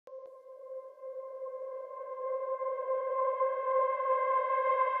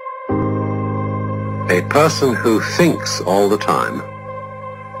A person who thinks all the time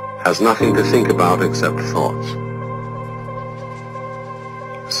has nothing to think about except thoughts.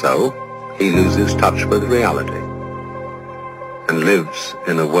 So, he loses touch with reality and lives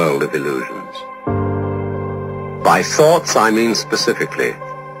in a world of illusions. By thoughts, I mean specifically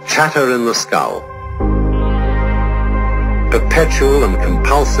chatter in the skull, perpetual and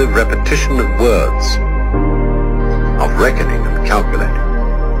compulsive repetition of words, of reckoning and calculating.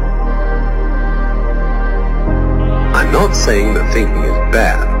 I'm not saying that thinking is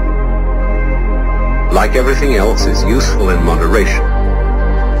bad. Like everything else, is useful in moderation.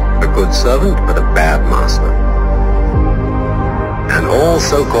 A good servant, but a bad master. And all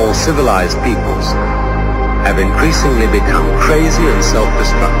so-called civilized peoples have increasingly become crazy and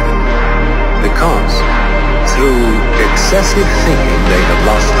self-destructive because through excessive thinking they have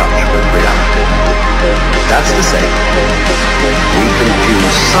lost touch with reality. That's to say, we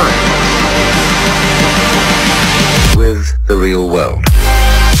confuse science with the real world.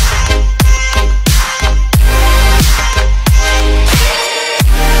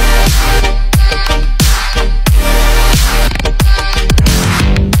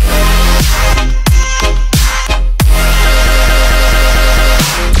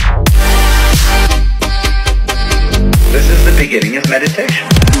 Beginning of meditation.